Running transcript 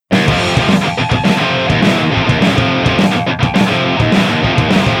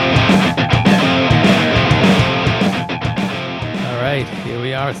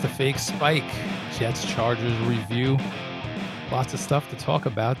It's the fake spike. Jets Chargers review. Lots of stuff to talk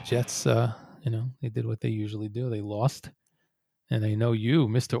about. Jets, they did what they usually do. They lost. And I know you,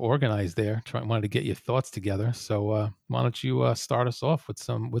 Mr. Organized there, wanted to get your thoughts together. So why don't you start us off with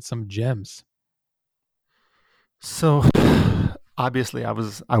some gems? So obviously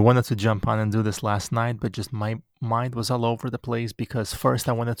I wanted to jump on and do this last night, but just my mind was all over the place because first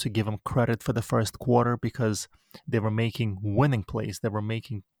I wanted to give them credit for the first quarter because they were making winning plays. They were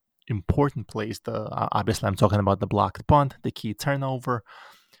making important plays. Obviously I'm talking about the blocked punt, the key turnover,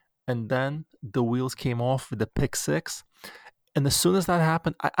 and then the wheels came off with the pick six. And as soon as that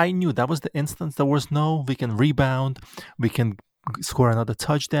happened, I knew that was the instance. There was no, we can rebound, we can score another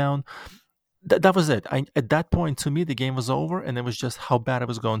touchdown. That was it. At that point, to me, the game was over, and it was just how bad it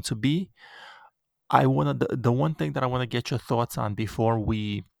was going to be. I wanted the one thing that I want to get your thoughts on before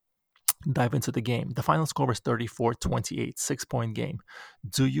we dive into the game. The final score was 34-28, 6-point game.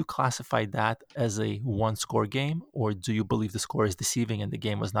 Do you classify that as a one-score game, or do you believe the score is deceiving and the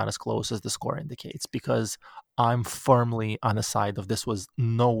game was not as close as the score indicates? Because I'm firmly on the side of this was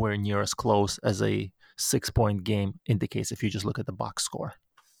nowhere near as close as a 6-point game indicates if you just look at the box score.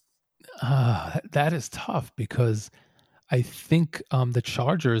 That is tough because I think the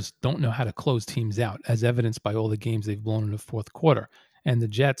Chargers don't know how to close teams out, as evidenced by all the games they've blown in the fourth quarter. And the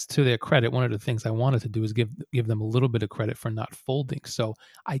Jets, to their credit, one of the things I wanted to do is give them a little bit of credit for not folding. So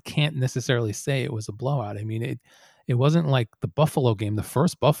I can't necessarily say it was a blowout. I mean, it wasn't like the Buffalo game, the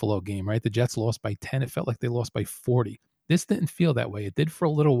first Buffalo game, right? The Jets lost by 10. It felt like they lost by 40. This didn't feel that way. It did for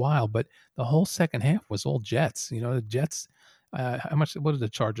a little while, but the whole second half was all Jets. The Jets. What did the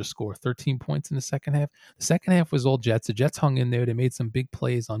Chargers score? 13 points in the second half. The second half was all Jets. The Jets hung in there. They made some big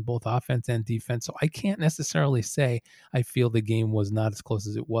plays on both offense and defense. So I can't necessarily say I feel the game was not as close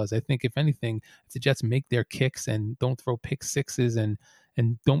as it was. I think if anything, if the Jets make their kicks and don't throw pick sixes and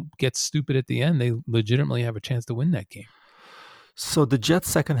don't get stupid at the end, they legitimately have a chance to win that game. So the Jets'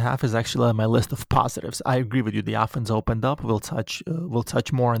 second half is actually on my list of positives. I agree with you. The offense opened up. We'll touch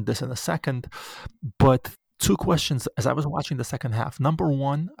more on this in a second, but two questions as I was watching the second half. Number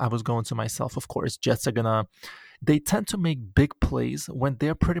one, I was going to myself, of course, Jets are they tend to make big plays when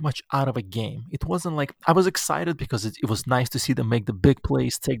they're pretty much out of a game. It wasn't like, I was excited because it was nice to see them make the big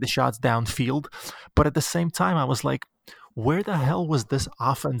plays, take the shots downfield. But at the same time, I was like, where the hell was this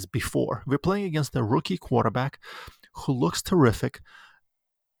offense before? We're playing against a rookie quarterback who looks terrific.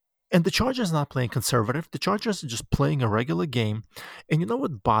 And the Chargers are not playing conservative. The Chargers are just playing a regular game. And you know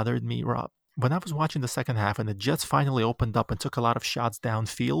what bothered me, Rob? When I was watching the second half and the Jets finally opened up and took a lot of shots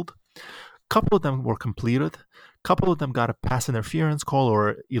downfield, a couple of them were completed, a couple of them got a pass interference call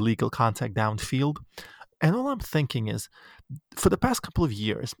or illegal contact downfield. And all I'm thinking is, for the past couple of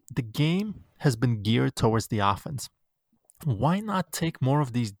years, the game has been geared towards the offense. Why not take more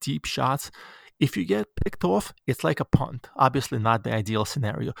of these deep shots? If you get picked off, it's like a punt. Obviously not the ideal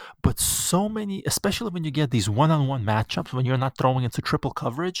scenario, but so many, especially when you get these one-on-one matchups, when you're not throwing into triple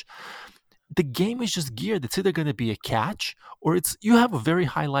coverage, the game is just geared. It's either going to be a catch or you have a very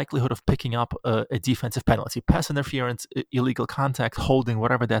high likelihood of picking up a defensive penalty, pass interference, illegal contact, holding,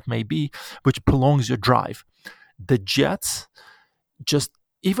 whatever that may be, which prolongs your drive. The Jets, just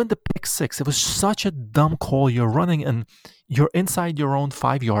even the pick six, it was such a dumb call. You're running and you're inside your own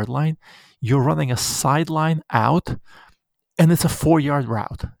 5-yard line. You're running a sideline out and it's a 4-yard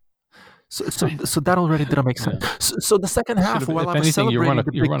route. So that already didn't make sense. So the second half, while I was celebrating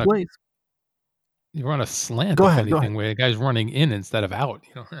the big plays, you run a slant, go if ahead, anything, where the guy's running in instead of out.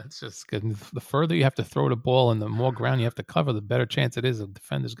 It's just good. The further you have to throw the ball and the more ground you have to cover, the better chance it is the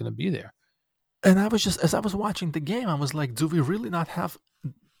defender's going to be there. And I was just, as I was watching the game, I was like, do we really not have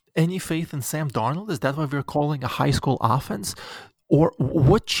any faith in Sam Darnold? Is that why we're calling a high school offense? Or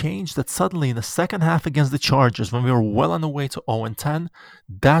what changed that suddenly in the second half against the Chargers, when we were well on the way to 0-10,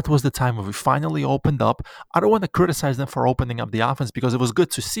 that was the time where we finally opened up. I don't want to criticize them for opening up the offense because it was good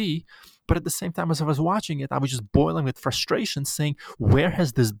to see. But at the same time, as I was watching it, I was just boiling with frustration saying, where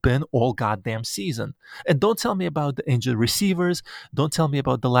has this been all goddamn season? And don't tell me about the injured receivers. Don't tell me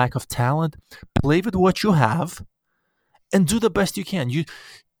about the lack of talent. Play with what you have and do the best you can.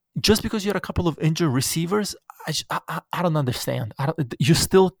 Just because you had a couple of injured receivers, I don't understand.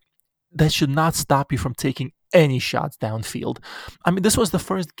 That should not stop you from taking any shots downfield. I mean, this was the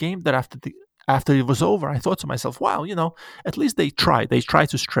first game that after it was over, I thought to myself, wow, at least they tried. They tried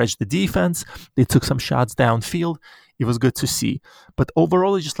to stretch the defense. They took some shots downfield. It was good to see. But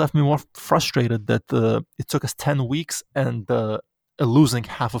overall, it just left me more frustrated that it took us 10 weeks and losing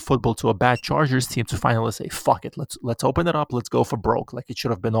half of football to a bad Chargers team to finally say, fuck it, let's open it up, let's go for broke, like it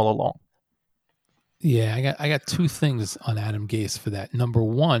should have been all along. Yeah, I got two things on Adam Gase for that. Number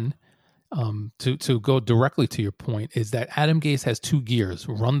one, to go directly to your point, is that Adam Gase has two gears: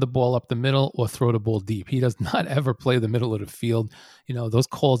 run the ball up the middle or throw the ball deep. He does not ever play the middle of the field. Those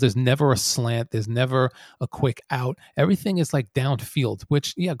calls. There's never a slant. There's never a quick out. Everything is like downfield.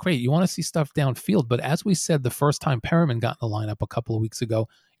 Which, yeah, great. You want to see stuff downfield, but as we said the first time Perriman got in the lineup a couple of weeks ago,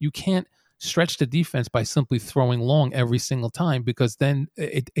 you can't stretch the defense by simply throwing long every single time, because then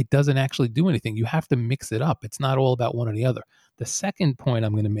it doesn't actually do anything. You have to mix it up. It's not all about one or the other. The second point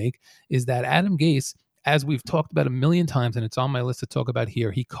I'm going to make is that Adam Gase, as we've talked about a million times, and it's on my list to talk about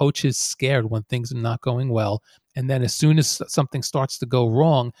here, he coaches scared when things are not going well. And then as soon as something starts to go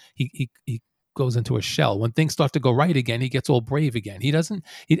wrong, he goes into a shell. When things start to go right again, he gets all brave again. He doesn't.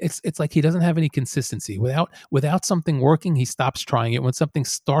 It's like he doesn't have any consistency. Without something working, he stops trying it. When something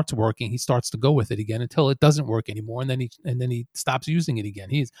starts working, he starts to go with it again until it doesn't work anymore, and then he stops using it again.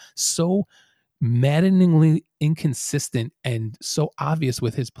 He's so maddeningly inconsistent and so obvious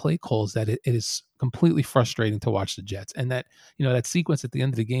with his play calls that it is completely frustrating to watch the Jets. And that sequence at the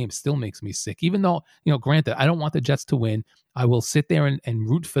end of the game still makes me sick. Even though, granted, I don't want the Jets to win. I will sit there and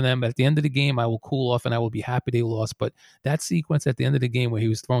root for them. But at the end of the game, I will cool off and I will be happy they lost. But that sequence at the end of the game where he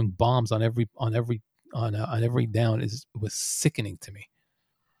was throwing bombs on every down was sickening to me.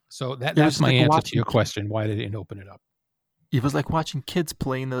 So It was that's just my like answer to watching your question. Why they didn't open it up? it was like watching kids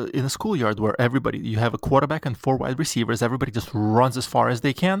play in a schoolyard where you have a quarterback and four wide receivers. Everybody just runs as far as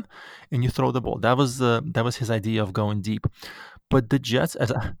they can, and you throw the ball. That was his idea of going deep. But the Jets,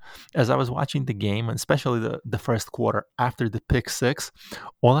 as I was watching the game, and especially the first quarter after the pick six,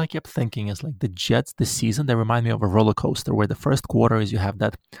 all I kept thinking is like the Jets this season. They remind me of a roller coaster where the first quarter is you have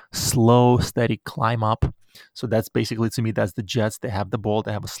that slow, steady climb up. So that's basically, to me, that's the Jets. They have the ball,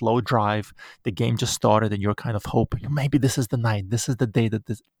 they have a slow drive. The game just started, and you're kind of hoping maybe this is the night, this is the day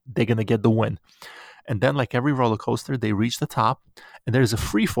that they're gonna get the win. And then, like every roller coaster, they reach the top and there's a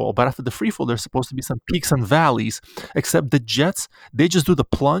free fall. But after the free fall, there's supposed to be some peaks and valleys. Except the Jets, they just do the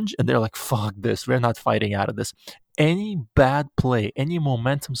plunge and they're like, fuck this. We're not fighting out of this. Any bad play, any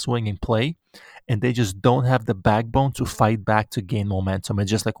momentum swinging play, and they just don't have the backbone to fight back to gain momentum.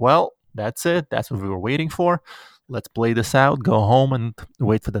 It's just like, well, that's it. That's what we were waiting for. Let's play this out, go home, and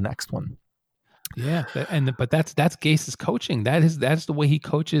wait for the next one. Yeah, but that's Gase's coaching. That's the way he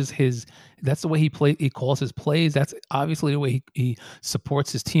coaches his. That's the way he calls his plays. That's obviously the way he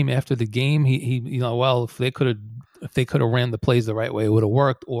supports his team after the game. Well, if they could have ran the plays the right way, it would have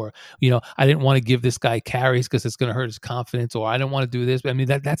worked. Or I didn't want to give this guy carries because it's going to hurt his confidence. Or I don't want to do this. I mean,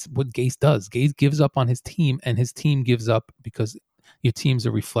 that's what Gase does. Gase gives up on his team, and his team gives up because your team's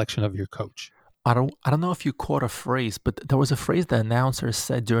a reflection of your coach. I don't know if you caught a phrase, but there was a phrase the announcer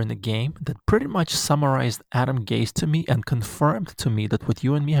said during the game that pretty much summarized Adam Gase to me and confirmed to me that what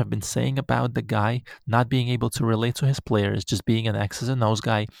you and me have been saying about the guy not being able to relate to his players, just being an X's and O's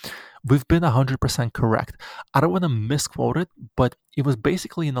guy, we've been 100% correct. I don't want to misquote it, but it was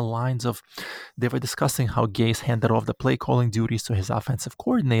basically in the lines of they were discussing how Gase handed off the play calling duties to his offensive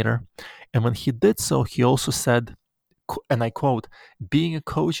coordinator. And when he did so, he also said, and I quote, being a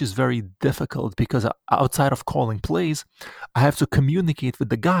coach is very difficult because outside of calling plays, I have to communicate with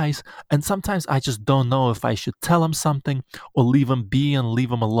the guys, and sometimes I just don't know if I should tell them something or leave them be and leave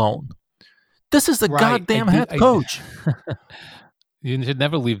them alone. This is a Right. goddamn head coach. You should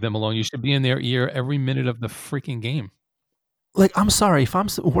never leave them alone. You should be in their ear every minute of the freaking game. Like, I'm sorry, if I'm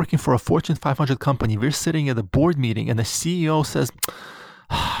working for a Fortune 500 company, we're sitting at a board meeting and the CEO says,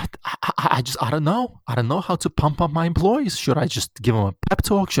 I don't know. I don't know how to pump up my employees. Should I just give them a pep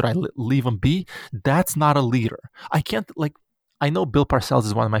talk? Should I leave them be? That's not a leader. I know Bill Parcells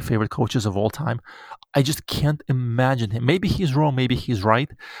is one of my favorite coaches of all time. I just can't imagine him. Maybe he's wrong, maybe he's right.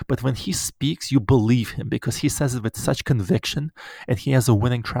 But when he speaks, you believe him because he says it with such conviction and he has a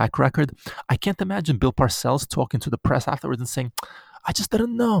winning track record. I can't imagine Bill Parcells talking to the press afterwards and saying, I just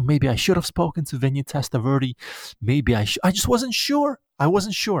didn't know. Maybe I should have spoken to Vinny Testaverde. Maybe I just wasn't sure. I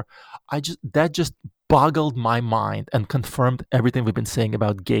wasn't sure. That just boggled my mind and confirmed everything we've been saying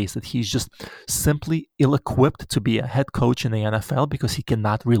about Gase, that he's just simply ill-equipped to be a head coach in the NFL because he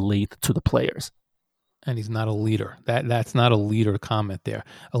cannot relate to the players. And he's not a leader. That's not a leader comment there.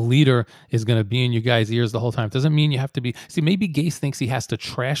 A leader is going to be in your guys' ears the whole time. It doesn't mean you have to be. See, maybe Gase thinks he has to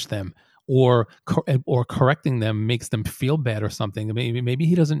trash them or correcting them makes them feel bad or something. Maybe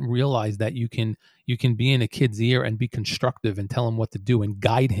he doesn't realize that you can be in a kid's ear and be constructive and tell him what to do and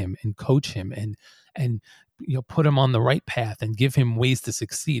guide him and coach him and put him on the right path and give him ways to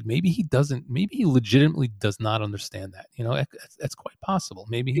succeed. Maybe he doesn't. Maybe he legitimately does not understand that. That's quite possible.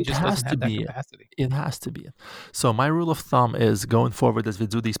 Maybe he just doesn't have that capacity. It has to be. So my rule of thumb is going forward as we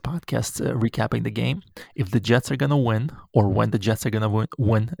do these podcasts recapping the game. If the Jets are going to win, or when the Jets are going to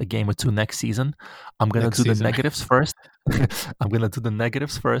win a game or two next season, I'm going to Next do the season. negatives first. I'm going to do the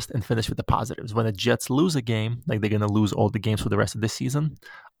negatives first and finish with the positives. When the Jets lose a game, like they're going to lose all the games for the rest of this season,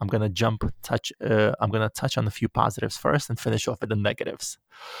 I'm going to I'm going to touch on a few positives first and finish off with the negatives.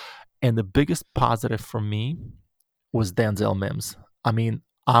 And the biggest positive for me was Denzel Mims. I mean,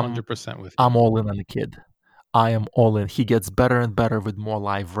 I'm 100% with you. I'm all in on the kid. I am all in. He gets better and better with more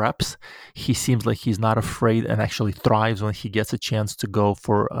live reps. He seems like he's not afraid and actually thrives when he gets a chance to go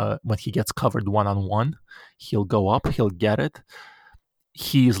for when he gets covered one on one. He'll go up, he'll get it.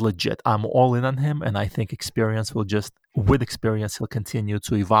 He is legit. I'm all in on him, and I think with experience, he'll continue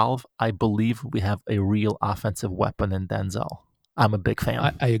to evolve. I believe we have a real offensive weapon in Denzel. I'm a big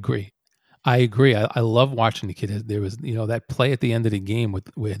fan. I agree. I agree. I love watching the kid. There was, that play at the end of the game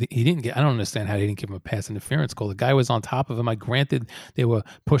where he didn't get. I don't understand how they didn't give him a pass interference call. The guy was on top of him. I granted they were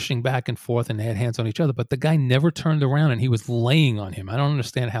pushing back and forth and they had hands on each other, but the guy never turned around and he was laying on him. I don't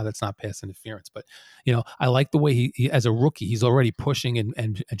understand how that's not pass interference. But I like the way he as a rookie, he's already pushing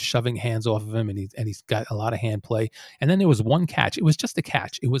and shoving hands off of him, and he's got a lot of hand play. And then there was one catch. It was just a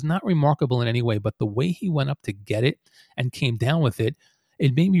catch. It was not remarkable in any way, but the way he went up to get it and came down with it.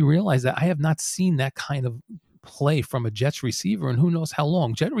 It made me realize that I have not seen that kind of play from a Jets receiver in who knows how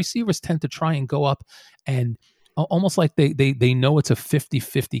long. Jet receivers tend to try and go up and almost like they know it's a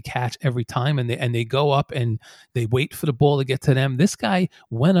 50-50 catch every time, and they go up and they wait for the ball to get to them. This guy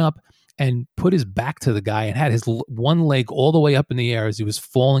went up and put his back to the guy and had his one leg all the way up in the air as he was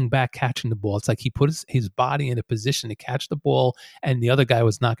falling back catching the ball. It's like he put his body in a position to catch the ball, and the other guy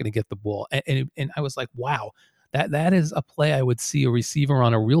was not going to get the ball. And I was like, wow. That is a play I would see a receiver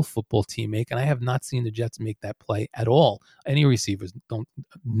on a real football team make, and I have not seen the Jets make that play at all. Any receivers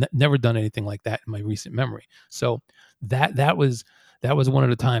never done anything like that in my recent memory. So that was one of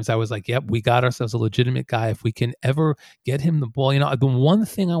the times I was like, yep, we got ourselves a legitimate guy. If we can ever get him the ball, the one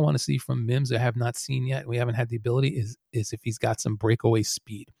thing I want to see from Mims I have not seen yet, we haven't had the ability, is if he's got some breakaway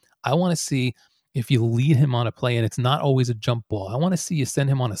speed. I want to see if you lead him on a play and it's not always a jump ball. I want to see you send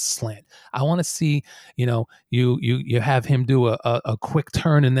him on a slant. I want to see, you have him do a quick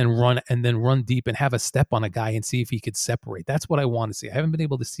turn and then run deep and have a step on a guy and see if he could separate. That's what I want to see. I haven't been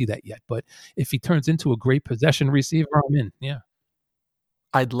able to see that yet, but if he turns into a great possession receiver, I'm in. Yeah.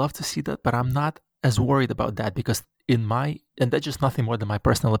 I'd love to see that, but I'm not as worried about that because and that's just nothing more than my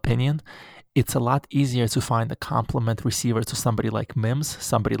personal opinion, it's a lot easier to find a complement receiver to somebody like Mims,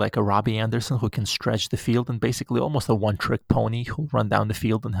 somebody like a Robbie Anderson who can stretch the field and basically almost a one-trick pony who'll run down the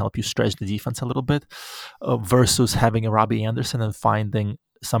field and help you stretch the defense a little bit, versus having a Robbie Anderson and finding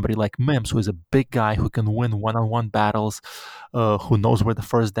somebody like Mims, who is a big guy who can win one-on-one battles, who knows where the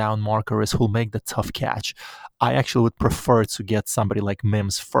first down marker is, who'll make the tough catch. I actually would prefer to get somebody like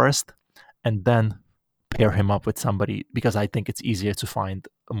Mims first and then pair him up with somebody, because I think it's easier to find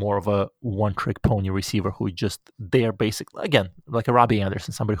more of a one-trick pony receiver who just there basically, again, like a Robbie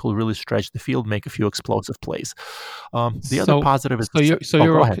Anderson, somebody who'll really stretch the field, make a few explosive plays. The other positive is you're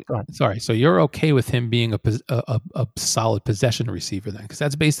go okay. ahead. Sorry, so you're okay with him being a solid possession receiver then, because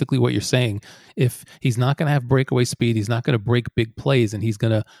that's basically what you're saying. If he's not going to have breakaway speed, he's not going to break big plays, and he's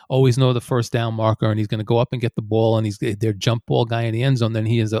going to always know the first down marker, and he's going to go up and get the ball, and he's their jump ball guy in the end zone. Then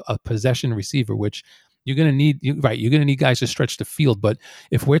he is a possession receiver, which you're going to need, right? You're going to need guys to stretch the field. But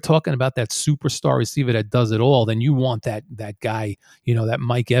if we're talking about that superstar receiver that does it all, then you want that guy, that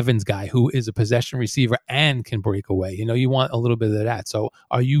Mike Evans guy who is a possession receiver and can break away. You want a little bit of that. So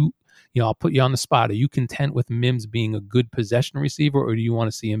are you, I'll put you on the spot. Are you content with Mims being a good possession receiver, or do you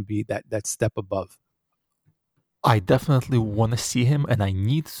want to see him be that step above? I definitely want to see him, and I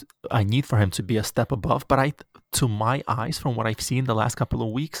need for him to be a step above. But to my eyes, from what I've seen the last couple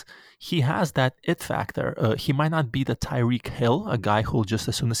of weeks, he has that it factor. He might not be the Tyreek Hill, a guy who'll just,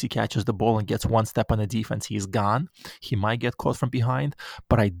 as soon as he catches the ball and gets one step on the defense, he's gone. He might get caught from behind,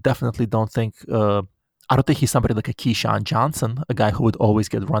 but I definitely don't think. I don't think he's somebody like a Keyshawn Johnson, a guy who would always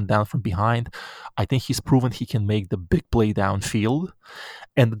get run down from behind. I think he's proven he can make the big play downfield,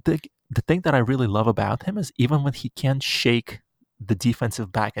 and the thing that I really love about him is even when he can't shake the defensive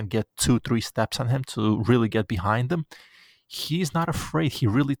back and get 2-3 steps on him to really get behind him, he's not afraid. He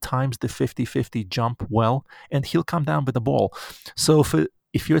really times the 50-50 jump well, and he'll come down with the ball. So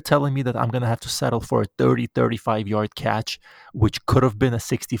if you're telling me that I'm going to have to settle for a 30-35 yard catch, which could have been a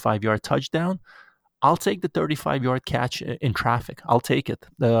 65 yard touchdown, I'll take the 35-yard catch in traffic. I'll take it.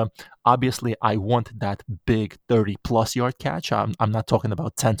 Obviously, I want that big 30-plus yard catch. I'm not talking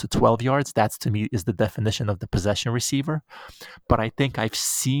about 10 to 12 yards. That's, to me, is the definition of the possession receiver. But I think I've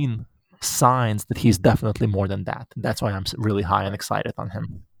seen signs that he's definitely more than that. That's why I'm really high and Right. excited on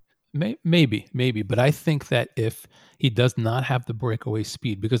him. Maybe, but I think that if he does not have the breakaway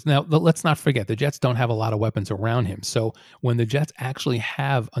speed, because now let's not forget the Jets don't have a lot of weapons around him. So when the Jets actually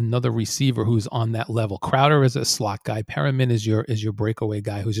have another receiver who's on that level, Crowder is a slot guy, Perriman is your breakaway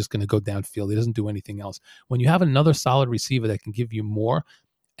guy who's just going to go downfield. He doesn't do anything else. When you have another solid receiver that can give you more,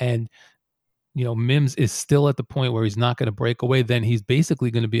 and Mims is still at the point where he's not going to break away, then he's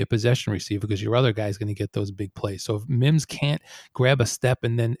basically going to be a possession receiver because your other guy's going to get those big plays. So if Mims can't grab a step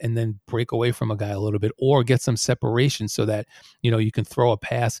and then break away from a guy a little bit or get some separation so that, you can throw a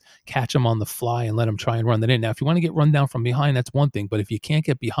pass, catch him on the fly and let him try and run that in. Now, if you want to get run down from behind, that's one thing. But if you can't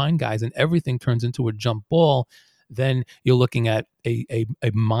get behind guys and everything turns into a jump ball, then you're looking at a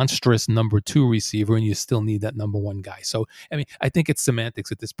monstrous number 2 receiver, and you still need that number 1 guy. So, I mean, I think it's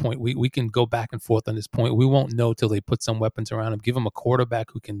semantics at this point. We can go back and forth on this point. We won't know till they put some weapons around him. Give him a quarterback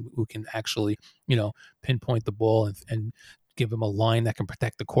who can actually, pinpoint the ball and give him a line that can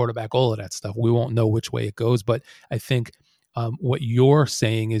protect the quarterback. All of that stuff. We won't know which way it goes, but I think what you're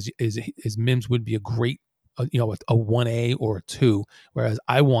saying is Mims would be a great a 1A or a 2, whereas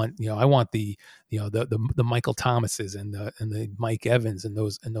I want the the Michael Thomases and the Mike Evans and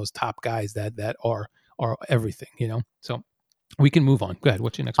those top guys that are everything, So we can move on. Go ahead.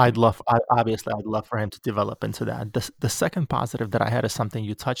 What's your next point? Obviously, I'd love for him to develop into that. The second positive that I had is something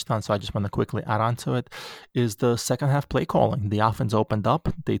you touched on, so I just want to quickly add on to it, is the second half play calling. The offense opened up.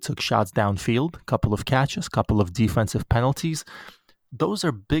 They took shots downfield, couple of catches, couple of defensive penalties. Those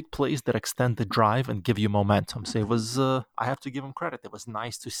are big plays that extend the drive and give you momentum. So it was, I have to give him credit. It was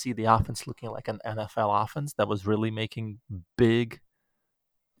nice to see the offense looking like an NFL offense that was really making big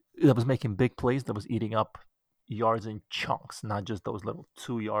plays, that was eating up yards in chunks, not just those little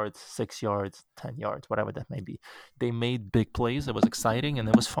 2 yards, 6 yards, 10 yards, whatever that may be. They made big plays. It was exciting and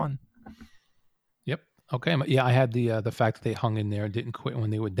it was fun. Yep. Okay. Yeah, I had the fact that they hung in there and didn't quit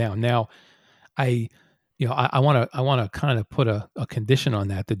when they were down. Now, I want to kind of put a condition on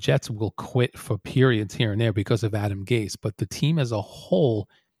that. The Jets will quit for periods here and there because of Adam Gase, but the team as a whole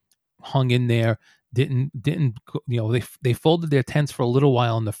hung in there. Didn't they folded their tents for a little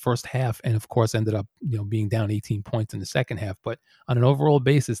while in the first half, and of course ended up being down 18 points in the second half. But on an overall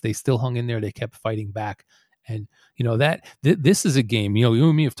basis, they still hung in there. They kept fighting back. And this is a game, you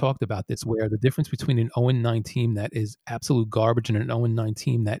and me have talked about this, where the difference between an 0-9 team that is absolute garbage and an 0-9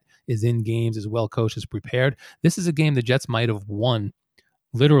 team that is in games, is well coached, is prepared. This is a game the Jets might have won,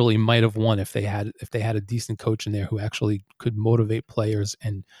 literally might have won, if they had a decent coach in there who actually could motivate players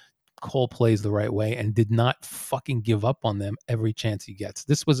and call plays the right way and did not fucking give up on them every chance he gets.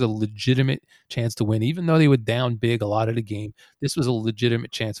 This was a legitimate chance to win, even though they were down big a lot of the game. This was a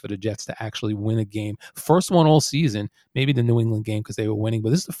legitimate chance for the Jets to actually win a game. First one all season, maybe the New England game because they were winning,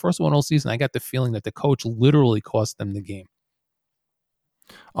 but this is the first one all season. I got the feeling that the coach literally cost them the game.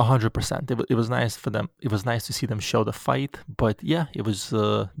 100%. It was nice for them. It was nice to see them show the fight, but yeah, it was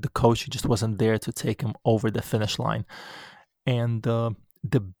the coach who just wasn't there to take him over the finish line. And the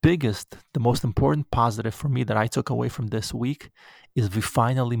most important positive for me that I took away from this week is we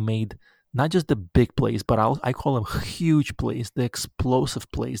finally made not just the big plays, but I call them huge plays, the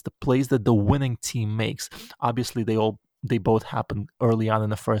explosive plays, the plays that the winning team makes. Obviously, they both happened early on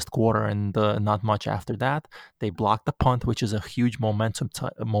in the first quarter and not much after that. They blocked the punt, which is a huge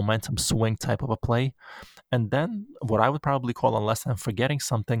momentum swing type of a play. And then what I would probably call, unless I'm forgetting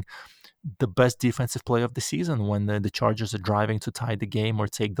something, the best defensive play of the season when the Chargers are driving to tie the game or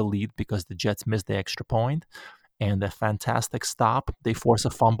take the lead because the Jets missed the extra point, and a fantastic stop. They force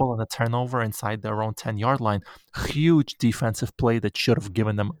a fumble and a turnover inside their own 10-yard line. Huge defensive play that should have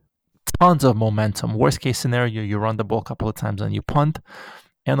given them tons of momentum. Worst case scenario, you run the ball a couple of times and you punt.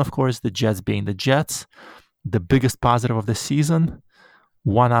 And of course, the Jets being the Jets, the biggest positive of the season,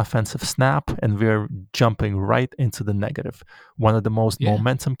 one offensive snap, and we're jumping right into the negative. One of the most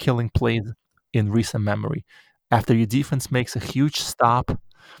momentum-killing plays in recent memory. After your defense makes a huge stop,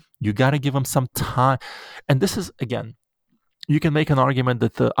 you got to give them some time. And this is, again, you can make an argument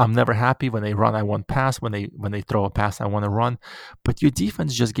that I'm never happy when they run, I want pass. When they throw a pass, I want to run. But your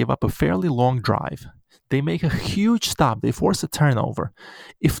defense just gave up a fairly long drive. They make a huge stop. They force a turnover.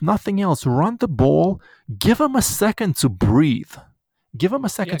 If nothing else, run the ball. Give them a second to breathe. Give them a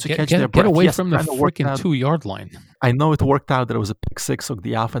second to catch their breath. Get away from the freaking 2-yard line. I know it worked out that it was a pick six, so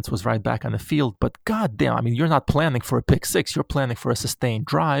the offense was right back on the field. But goddamn, I mean, you're not planning for a pick six. You're planning for a sustained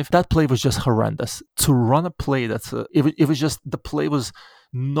drive. That play was just horrendous. To run a play it was just, the play was,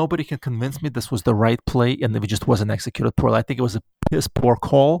 nobody can convince me this was the right play, and it just wasn't executed poorly. I think it was a piss poor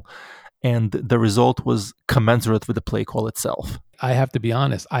call, and the result was commensurate with the play call itself. I have to be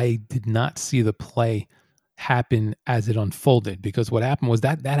honest, I did not see the play happen as it unfolded, because what happened was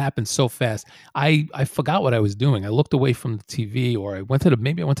that happened so fast. I forgot what I was doing. I looked away from the TV, or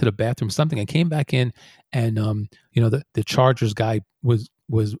maybe I went to the bathroom, something. I came back in, and the Chargers guy was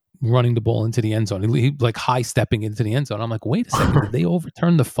running the ball into the end zone. He like high stepping into the end zone. I'm like, wait a second, did they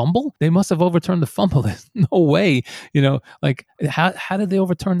overturn the fumble? They must have overturned the fumble. There's no way, like how did they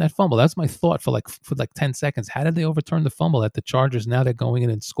overturn that fumble? That's my thought for like 10 seconds. How did they overturn the fumble at the Chargers? Now they're going in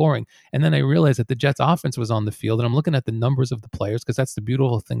and scoring. And then I realized that the Jets offense was on the field, and I'm looking at the numbers of the players, because that's the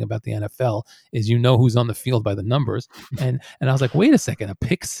beautiful thing about the NFL is who's on the field by the numbers. And I was like, wait a second, a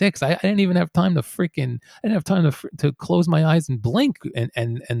pick six. I didn't even have time to to close my eyes and blink,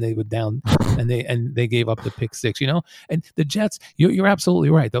 and they were down, and they gave up the pick six. And the Jets, you're absolutely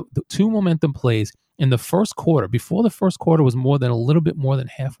right. The two momentum plays in the first quarter, before the first quarter was a little bit more than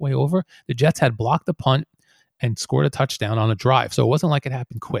halfway over, the Jets had blocked the punt and scored a touchdown on a drive. So it wasn't like it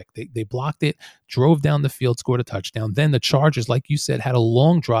happened quick. They blocked it, drove down the field, scored a touchdown. Then the Chargers, like you said, had a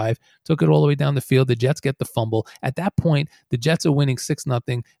long drive, took it all the way down the field. The Jets get the fumble. At that point, the Jets are winning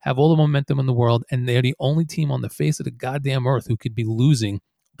 6-0, have all the momentum in the world, and they're the only team on the face of the goddamn earth who could be losing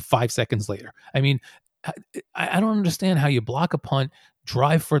 5 seconds later. I mean, I don't understand how you block a punt,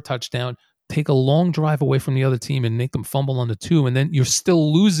 drive for a touchdown, take a long drive away from the other team and make them fumble on the 2, and then you're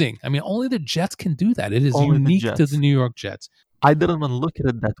still losing. I mean, only the Jets can do that. It is Only the unique to the Jets. New York Jets. I didn't even look at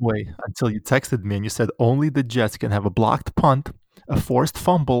it that way until you texted me and you said only the Jets can have a blocked punt, a forced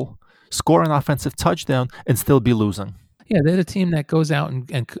fumble, score an offensive touchdown, and still be losing. Yeah, they're the team that goes out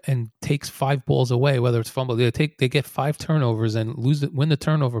and takes 5 balls away, whether it's fumble. They get 5 turnovers and win the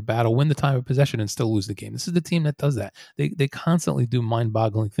turnover battle, win the time of possession, and still lose the game. This is the team that does that. They constantly do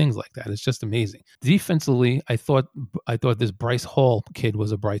mind-boggling things like that. It's just amazing. Defensively, I thought this Bryce Hall kid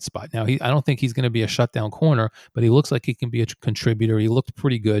was a bright spot. Now I don't think he's going to be a shutdown corner, but he looks like he can be a contributor. He looked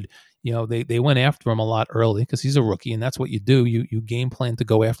pretty good. They went after him a lot early because he's a rookie, and that's what you do. You game plan to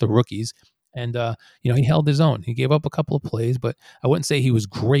go after rookies. And, he held his own. He gave up a couple of plays, but I wouldn't say he was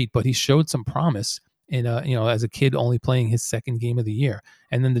great, but he showed some promise in, as a kid only playing his second game of the year.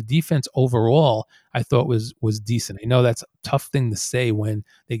 And then the defense overall, I thought was decent. I know that's a tough thing to say when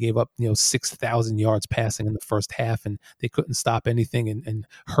they gave up, 6,000 yards passing in the first half, and they couldn't stop anything. And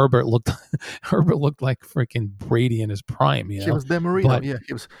Herbert looked like freaking Brady in his prime, He was Dan Marino. Yeah,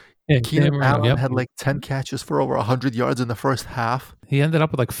 he was. Keenan Allen had like 10 catches for over 100 yards in the first half. He ended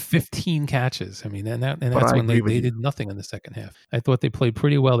up with like 15 catches. I mean, and that's when they did nothing in the second half. I thought they played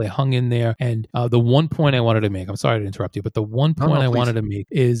pretty well. They hung in there. And the one point I wanted to make, I'm sorry to interrupt you, but the one point I wanted to make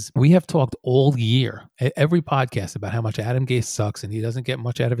is we have talked all year, every podcast, about how much Adam Gase sucks and he doesn't get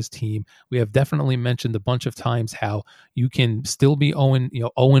much out of his team. We have definitely mentioned a bunch of times how you can still be 0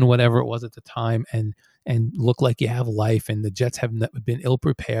 whatever it was at the time, and look like you have life, and the Jets have been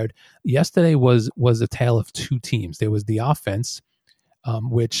ill-prepared. Yesterday was a tale of two teams. There was the offense,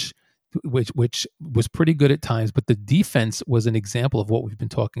 which was pretty good at times, but the defense was an example of what we've been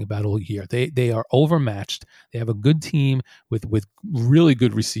talking about all year. They are overmatched. They have a good team with really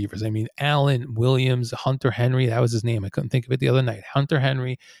good receivers. I mean, Allen, Williams, Hunter Henry, that was his name. I couldn't think of it the other night. Hunter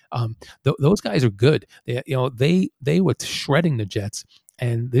Henry, those guys are good. They were shredding the Jets.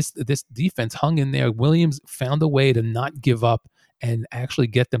 And this defense hung in there. Williams found a way to not give up and actually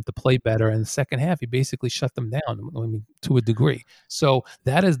get them to play better. In the second half, he basically shut them down, to a degree. So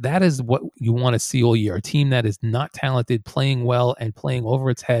that is what you want to see all year. A team that is not talented, playing well and playing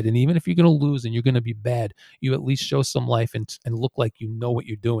over its head. And even if you're going to lose and you're going to be bad, you at least show some life and look like you know what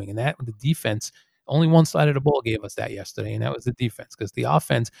you're doing. And that, the defense, only one side of the ball gave us that yesterday, and that was the defense, because the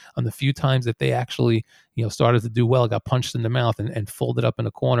offense, on the few times that they actually started to do well, got punched in the mouth and folded up in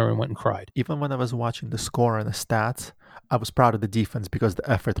a corner and went and cried. Even when I was watching the score and the stats, I was proud of the defense because the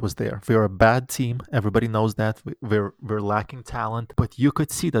effort was there. We're a bad team. Everybody knows that. We're lacking talent. But you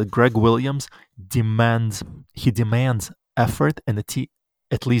could see that Greg Williams demands effort, and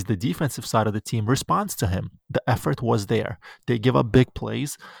at least the defensive side of the team responds to him. The effort was there. They give up big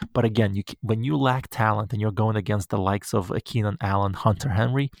plays, but again, when you lack talent and you're going against the likes of Keenan Allen, Hunter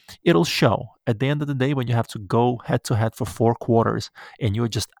Henry, it'll show. At the end of the day, when you have to go head-to-head for 4 quarters and you're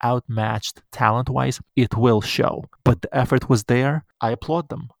just outmatched talent-wise, it will show. But the effort was there. I applaud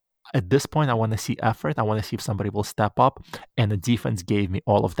them. At this point, I want to see effort. I want to see if somebody will step up, and the defense gave me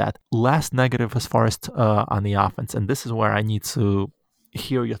all of that. Last negative as far as on the offense, and this is where I need to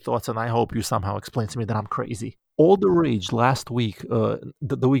hear your thoughts, and I hope you somehow explain to me that I'm crazy. All the rage last week, the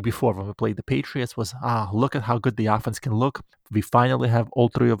week before when we played the Patriots was, look at how good the offense can look. We finally have all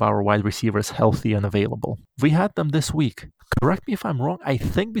 3 of our wide receivers healthy and available. We had them this week. Correct me if I'm wrong. I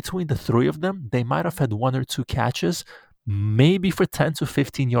think between the 3 of them, they might have had 1 or 2 catches, maybe for 10 to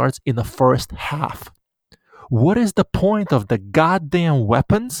 15 yards in the first half. What is the point of the goddamn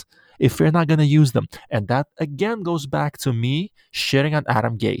weapons if you're not going to use them? And that again goes back to me shitting on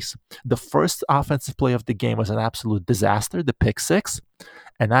Adam Gase. The first offensive play of the game was an absolute disaster, the pick six.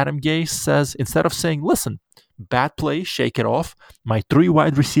 And Adam Gase says, instead of saying, listen, bad play, shake it off. My three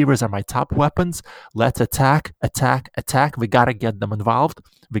wide receivers are my top weapons. Let's attack, attack, attack. We got to get them involved.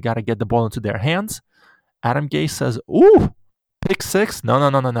 We got to get the ball into their hands. Adam Gase says, ooh, pick six?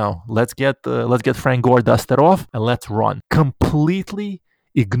 No. Let's get Frank Gore dusted off and let's run. Completely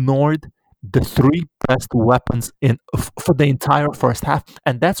ignored the three best weapons for the entire first half.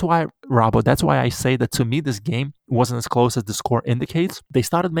 And that's why, Robbo, that's why I say that to me this game wasn't as close as the score indicates. They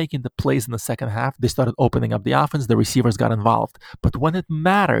started making the plays in the second half. They started opening up the offense. The receivers got involved. But when it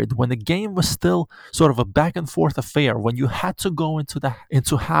mattered, when the game was still sort of a back and forth affair, when you had to go into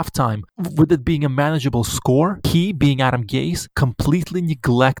halftime with it being a manageable score, he, being Adam Gase, completely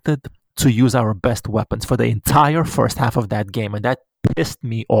neglected to use our best weapons for the entire first half of that game. And that pissed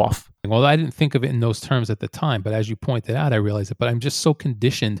me off. Well, I didn't think of it in those terms at the time, but as you pointed out, I realized it. But I'm just so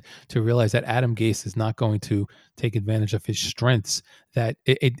conditioned to realize that Adam Gase is not going to take advantage of his strengths that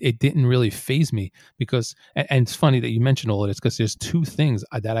it didn't really faze me because, and it's funny that you mentioned all of this because there's two things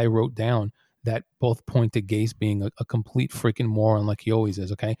that I wrote down that both point to Gase being a complete freaking moron like he always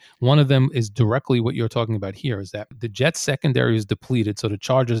is, okay? One of them is directly what you're talking about here is that the Jets secondary is depleted, so the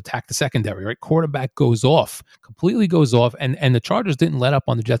Chargers attack the secondary, right? Quarterback goes off, completely goes off, and the Chargers didn't let up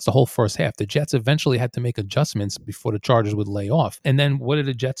on the Jets the whole first half. The Jets eventually had to make adjustments before the Chargers would lay off. And then what did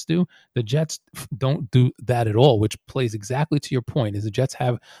the Jets do? The Jets don't do that at all, which plays exactly to your point, is the Jets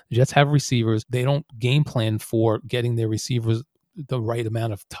have receivers. They don't game plan for getting their receivers the right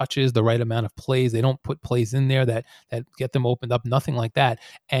amount of touches, the right amount of plays. They don't put plays in there that get them opened up, nothing like that.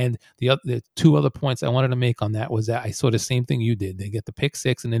 And the two other points I wanted to make on that was that I saw the same thing you did. They get the pick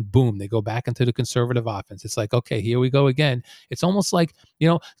six and then boom, they go back into the conservative offense. It's like, okay, here we go again. It's almost like,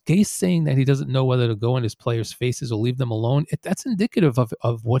 Gase saying that he doesn't know whether to go in his players' faces or leave them alone. That's indicative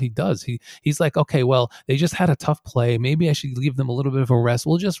of what he does. He's like, okay, well, they just had a tough play. Maybe I should leave them a little bit of a rest.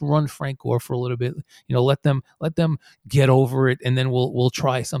 We'll just run Frank Gore for a little bit, let them get over it, and then we'll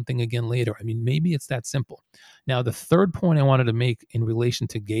try something again later. I mean, maybe it's that simple. Now, the third point I wanted to make in relation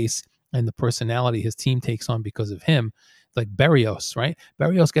to Gase and the personality his team takes on because of him, like Berrios, right?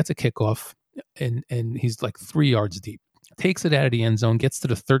 Berrios gets a kickoff and he's like 3 yards deep. Takes it out of the end zone, gets to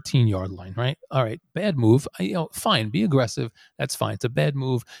the 13-yard line, right? All right, bad move. Fine, be aggressive. That's fine. It's a bad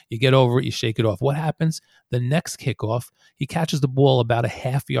move. You get over it, you shake it off. What happens? The next kickoff, he catches the ball about a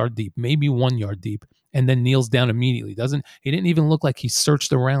half yard deep, maybe 1 yard deep, and then kneels down immediately. He didn't even look like he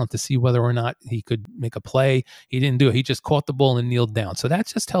searched around to see whether or not he could make a play. He didn't do it. He just caught the ball and kneeled down. So that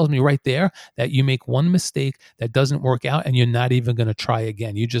just tells me right there that you make one mistake that doesn't work out and you're not even going to try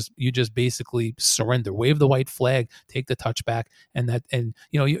again. You just basically surrender, wave the white flag, take the touchback, and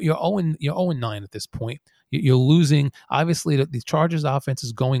you're 0-9 at this point. You're losing. Obviously, the Chargers offense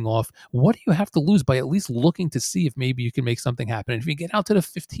is going off. What do you have to lose by at least looking to see if maybe you can make something happen? And if you get out to the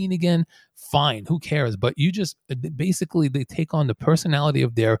 15 again, fine. Who cares? But you just basically they take on the personality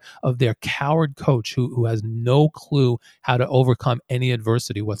of their coward coach who has no clue how to overcome any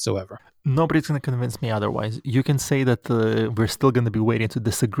adversity whatsoever. Nobody's going to convince me otherwise. You can say that we're still going to be waiting to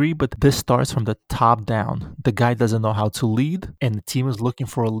disagree, but this starts from the top down. The guy doesn't know how to lead, and the team is looking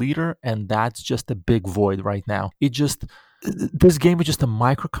for a leader, and that's just a big void right now. This game is just a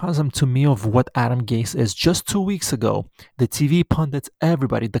microcosm to me of what Adam Gase is. Just 2 weeks ago, the TV pundits,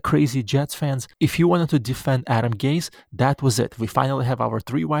 everybody, the crazy Jets fans, if you wanted to defend Adam Gase, that was it. We finally have our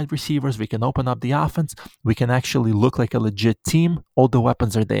three wide receivers. We can open up the offense. We can actually look like a legit team. All the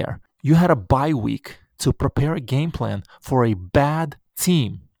weapons are there. You had a bye week to prepare a game plan for a bad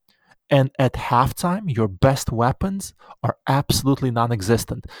team. And at halftime, your best weapons are absolutely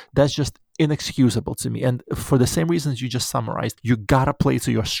non-existent. That's just inexcusable to me. And for the same reasons you just summarized, you gotta play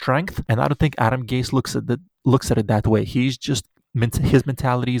to your strength. And I don't think Adam Gase looks at it that way. He's just his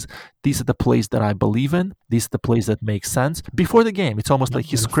mentalities. These are the plays that I believe in. These are the plays that make sense. Before the game, it's almost like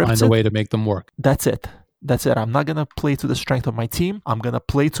he scripts find a way to make them work. That's it. I'm not going to play to the strength of my team. I'm going to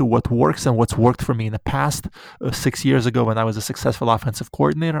play to what works and what's worked for me in the past. 6 years ago when I was a successful offensive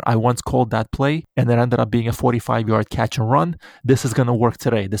coordinator, I once called that play and it ended up being a 45-yard catch and run. This is going to work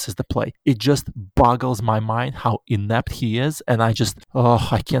today. This is the play. It just boggles my mind how inept he is. And I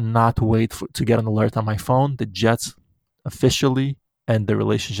cannot wait to get an alert on my phone. The Jets officially end the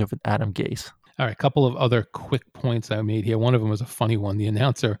relationship with Adam Gase. All right, a couple of other quick points I made here. One of them was a funny one. The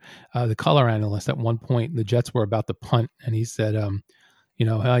announcer, the color analyst, at one point, the Jets were about to punt, and he said,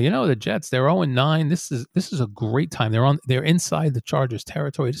 The Jets, they're 0-9. This is a great time. They're inside the Chargers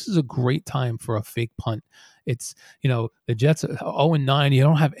territory. This is a great time for a fake punt. It's, the Jets are 0-9. You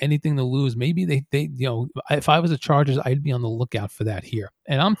don't have anything to lose. Maybe if I was a Chargers, I'd be on the lookout for that here.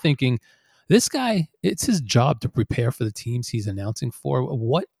 And I'm thinking, this guy, it's his job to prepare for the teams he's announcing for.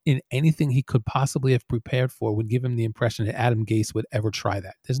 What in anything he could possibly have prepared for would give him the impression that Adam Gase would ever try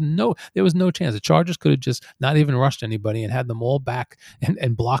that? There was no chance. The Chargers could have just not even rushed anybody and had them all back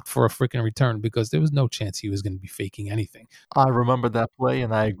and blocked for a freaking return, because there was no chance he was going to be faking anything. I remember that play,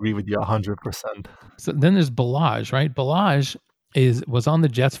 and I agree with you 100%. So then there's Balaj, right? Balaj was on the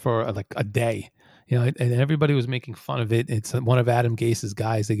Jets for like a day. And everybody was making fun of it. It's one of Adam Gase's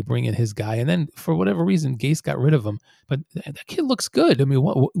guys. They bring in his guy, and then for whatever reason, Gase got rid of him. But that kid looks good. I mean,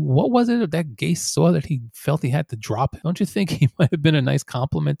 what was it that Gase saw that he felt he had to drop? Don't you think he might have been a nice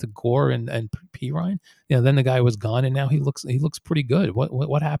compliment to Gore and Pirine? Then the guy was gone, and now he looks pretty good.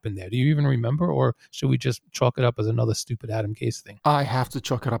 What happened there? Do you even remember, or should we just chalk it up as another stupid Adam Gase thing? I have to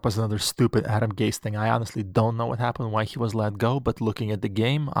chalk it up as another stupid Adam Gase thing. I honestly don't know what happened, why he was let go, but looking at the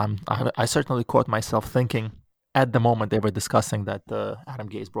game, I certainly caught myself thinking, at the moment they were discussing that Adam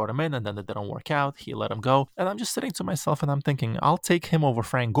Gase brought him in and then it didn't work out, he let him go, and I'm just sitting to myself and I'm thinking, I'll take him over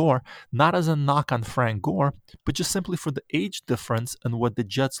Frank Gore, not as a knock on Frank Gore, but just simply for the age difference and what the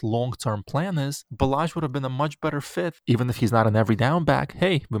Jets' long-term plan is. Balaj would have been a much better fit, even if he's not an every down back.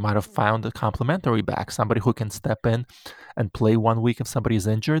 Hey, we might have found a complementary back, somebody who can step in and play 1 week if somebody's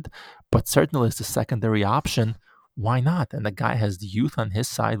injured, but certainly it's a secondary option. Why not? And the guy has the youth on his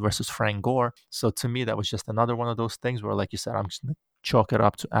side versus Frank Gore. So to me, that was just another one of those things where, like you said, I'm just going to chalk it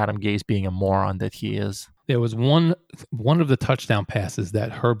up to Adam Gase being a moron that he is. There was one of the touchdown passes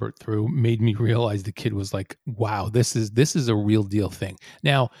that Herbert threw made me realize the kid was like, wow, this is a real deal thing.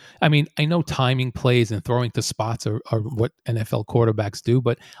 Now, I mean, I know timing plays and throwing to spots are what NFL quarterbacks do,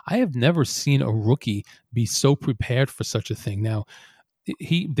 but I have never seen a rookie be so prepared for such a thing. Now,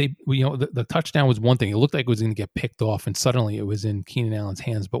 the touchdown was one thing. It looked like it was going to get picked off, and suddenly it was in Keenan Allen's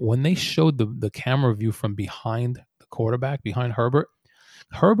hands. But when they showed the camera view from behind the quarterback, behind Herbert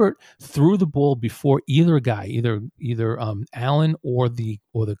threw the ball before either guy, either Allen or the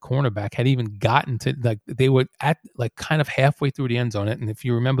cornerback had even gotten to, like, they were at like kind of halfway through the end zone. And if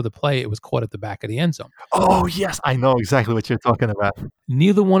you remember the play, it was caught at the back of the end zone. Oh yes, I know exactly what you're talking about.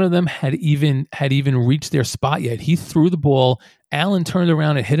 Neither one of them had even reached their spot yet. He threw the ball. Allen turned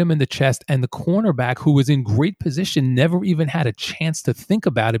around and hit him in the chest, and the cornerback, who was in great position, never even had a chance to think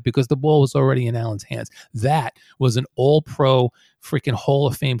about it because the ball was already in Allen's hands. That was an all-pro freaking Hall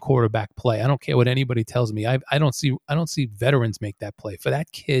of Fame quarterback play. I don't care what anybody tells me. I don't see veterans make that play. For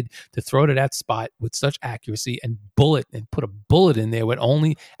that kid to throw to that spot with such accuracy and put a bullet in there when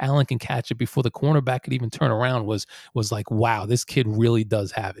only Allen can catch it before the cornerback could even turn around was like, wow, this kid really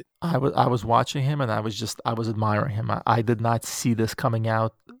does have it. I was watching him and I was admiring him. I did not see this coming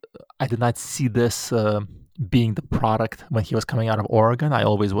out. I did not see this being the product when he was coming out of Oregon. I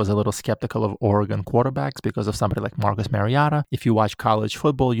always was a little skeptical of Oregon quarterbacks because of somebody like Marcus Mariota. If you watch college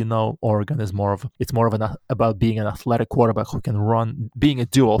football, you know Oregon is about being an athletic quarterback who can run, being a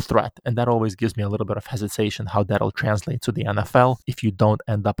dual threat, and that always gives me a little bit of hesitation how that'll translate to the NFL if you don't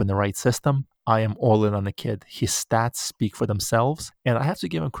end up in the right system. I am all in on the kid. His stats speak for themselves. And I have to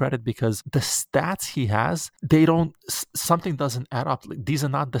give him credit because the stats he has, something doesn't add up. These are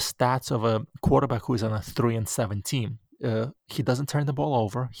not the stats of a quarterback who is on a 3-7 team. He doesn't turn the ball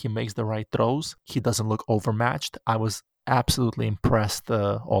over. He makes the right throws. He doesn't look overmatched. I was absolutely impressed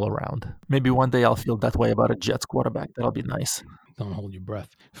all around. Maybe one day I'll feel that way about a Jets quarterback. That'll be nice. Don't hold your breath.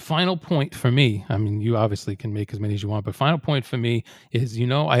 Final point for me, I mean, you obviously can make as many as you want, but final point for me is,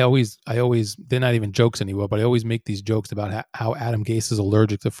 I always, they're not even jokes anymore, but I always make these jokes about how Adam Gase is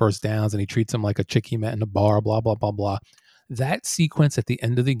allergic to first downs and he treats them like a chick he met in a bar, blah, blah, blah, blah. That sequence at the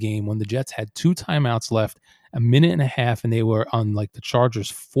end of the game when the Jets had 2 timeouts left, a minute and a half, and they were on like the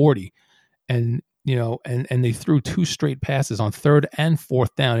Chargers 40, and and they threw 2 straight passes on 3rd and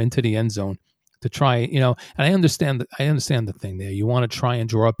 4th down into the end zone to try, and I understand the thing there. You want to try and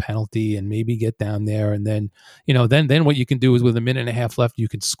draw a penalty and maybe get down there, and then, then what you can do is with a minute and a half left, you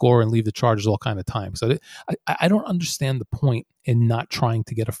can score and leave the Chargers all kind of time. So I don't understand the point in not trying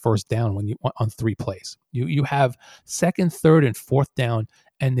to get a first down when you on 3 plays. You have 2nd, 3rd, and 4th down,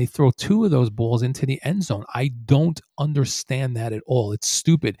 and they throw 2 of those balls into the end zone. I don't understand that at all. It's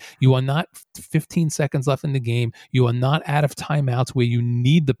stupid. You are not 15 seconds left in the game. You are not out of timeouts where you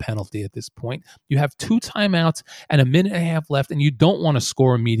need the penalty at this point. You have 2 timeouts and a minute and a half left, and you don't want to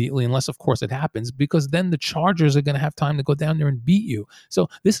score immediately unless, of course, it happens, because then the Chargers are going to have time to go down there and beat you. So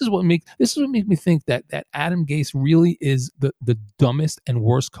this is what makes me think that Adam Gase really is the dumbest and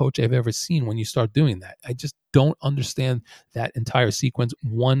worst coach I've ever seen when you start doing that. I just don't understand that entire sequence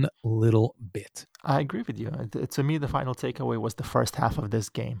one little bit. I agree with you. To me, the final takeaway was the first half of this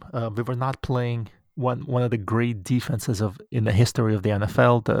game. We were not playing one of the great defenses in the history of the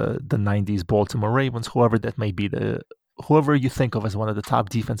NFL, the 90s Baltimore Ravens, whoever that may be, whoever you think of as one of the top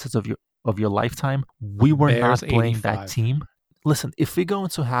defenses of your lifetime. We were Bears not playing 85. that team. Listen, if we go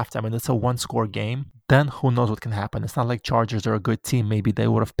into halftime and it's a one-score game, then who knows what can happen. It's not like Chargers are a good team. Maybe they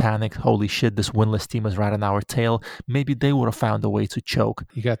would have panicked. Holy shit, this winless team is right on our tail. Maybe they would have found a way to choke.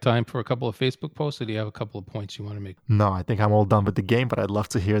 You got time for a couple of Facebook posts, or do you have a couple of points you want to make? No, I think I'm all done with the game, but I'd love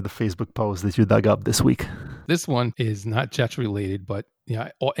to hear the Facebook post that you dug up this week. This one is not Jets related, but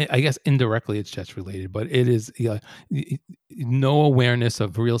I guess indirectly it's Jets related, but it is no awareness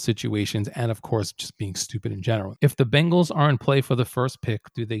of real situations and, of course, just being stupid in general. If the Bengals are in play for the first pick,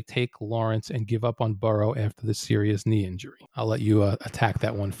 do they take Lawrence and give up on Burrow after the serious knee injury? I'll let you attack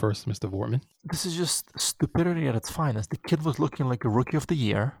that one first, Mr. Vortman. This is just stupidity at its finest. The kid was looking like a rookie of the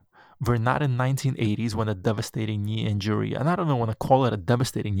year. We're not in 1980s when a devastating knee injury, and I don't even want to call it a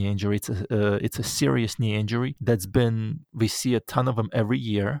devastating knee injury. It's a serious knee injury we see a ton of them every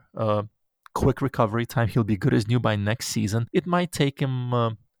year. Quick recovery time. He'll be good as new by next season. It might take him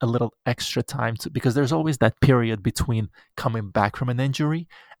a little extra time because there's always that period between coming back from an injury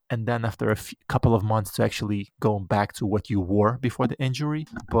and then after a couple of months to actually going back to what you were before the injury.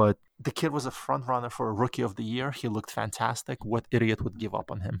 But the kid was a front runner for a rookie of the year. He looked fantastic. What idiot would give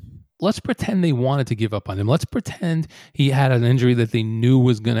up on him? Let's pretend they wanted to give up on him. Let's pretend he had an injury that they knew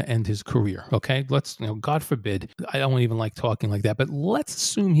was going to end his career. Okay, let's, God forbid. I don't even like talking like that, but let's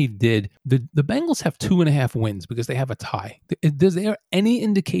assume he did. The Bengals have 2.5 wins because they have a tie. Is there any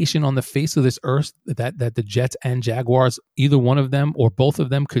indication on the face of this earth that the Jets and Jaguars, either one of them or both of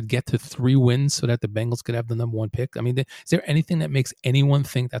them, could get to 3 wins so that the Bengals could have the number 1 pick? I mean, is there anything that makes anyone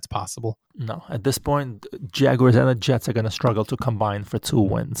think that's possible? No. At this point, Jaguars and the Jets are going to struggle to combine for 2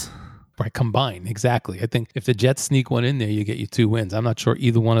 wins. Right, combine, exactly. I think if the Jets sneak one in there, you get you 2 wins. I'm not sure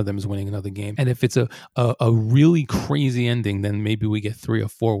either one of them is winning another game. And if it's a really crazy ending, then maybe we get 3 or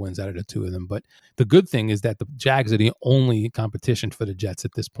 4 wins out of the 2 of them. But the good thing is that the Jags are the only competition for the Jets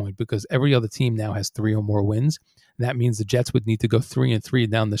at this point, because every other team now has 3 or more wins. That means the Jets would need to go 3-3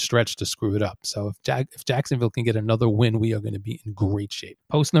 down the stretch to screw it up. So if Jacksonville can get another win, we are going to be in great shape.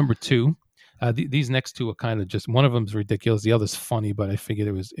 Post number 2. These next 2 are kind of just, one of them's ridiculous, the other's funny, but I figured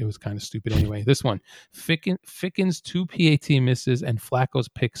it was kind of stupid anyway. This one, Fickens' 2 PAT misses and Flacco's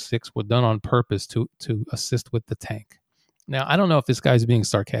pick 6 were done on purpose to assist with the tank. Now, I don't know if this guy's being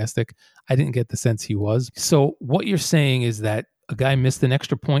sarcastic. I didn't get the sense he was. So what you're saying is that a guy missed an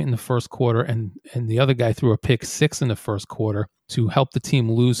extra point in the first quarter and the other guy threw a pick 6 in the first quarter to help the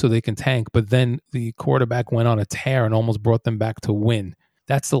team lose so they can tank, but then the quarterback went on a tear and almost brought them back to win.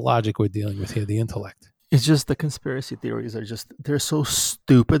 That's the logic we're dealing with here, the intellect. It's just the conspiracy theories they're so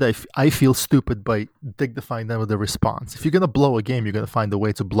stupid. I feel stupid by dignifying them with a response. If you're going to blow a game, you're going to find a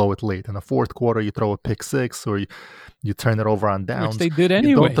way to blow it late. In the fourth quarter, you throw a pick 6 or you turn it over on downs. Which they did anyway.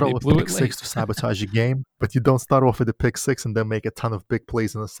 You don't throw a pick 6 to sabotage your game, but you don't start off with a pick 6 and then make a ton of big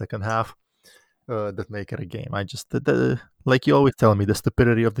plays in the second half that make it a game. Like you always tell me, the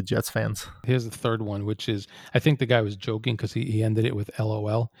stupidity of the Jets fans. Here's the third one, which is, I think the guy was joking because he ended it with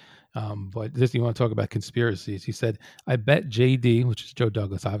LOL. But this, you want to talk about conspiracies. He said, I bet JD, which is Joe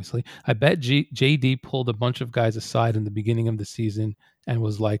Douglas, obviously, I bet JD pulled a bunch of guys aside in the beginning of the season and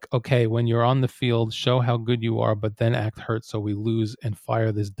was like, okay, when you're on the field, show how good you are, but then act hurt so we lose and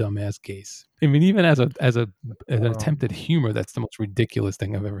fire this dumbass Gase. I mean, even as an attempt at humor, that's the most ridiculous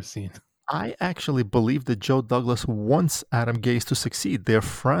thing I've ever seen. I actually believe that Joe Douglas wants Adam Gase to succeed. They're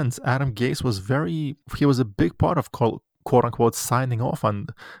friends. Adam Gase he was a big part of quote unquote signing off on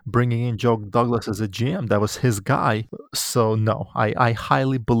bringing in Joe Douglas as a GM. That was his guy. So no, I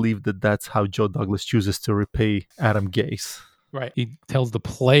highly believe that that's how Joe Douglas chooses to repay Adam Gase. Right. He tells the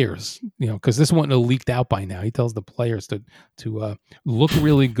players, because this wouldn't have leaked out by now. He tells the players to look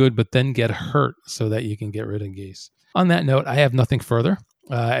really good, but then get hurt so that you can get rid of Gase. On that note, I have nothing further.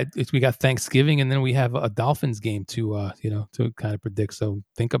 We got Thanksgiving, and then we have a Dolphins game to kind of predict. So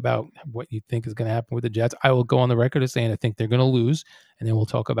think about what you think is going to happen with the Jets. I will go on the record as saying I think they're going to lose, and then we'll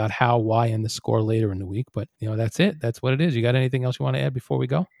talk about how, why, and the score later in the week. But that's it. That's what it is. You got anything else you want to add before we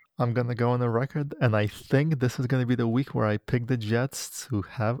go? I'm gonna go on the record, and I think this is gonna be the week where I pick the Jets to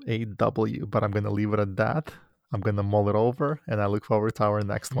have a W. But I'm gonna leave it at that. I'm gonna mull it over, and I look forward to our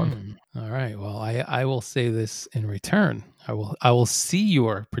next one. All right. Well, I will say this in return. I will see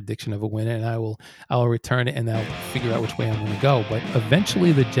your prediction of a win, and I will return it, and I'll figure out which way I'm going to go. But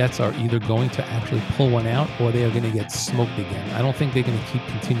eventually, the Jets are either going to actually pull one out, or they are going to get smoked again. I don't think they're going to keep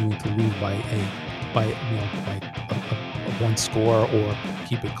continuing to lose by one score or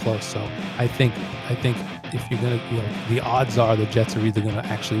keep it close. So I think if you're going to, the odds are the Jets are either going to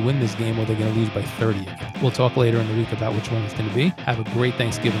actually win this game or they're going to lose by 30 again. We'll talk later in the week about which one it's going to be. Have a great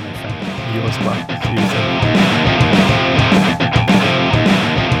Thanksgiving, my friend. You as well. See you soon.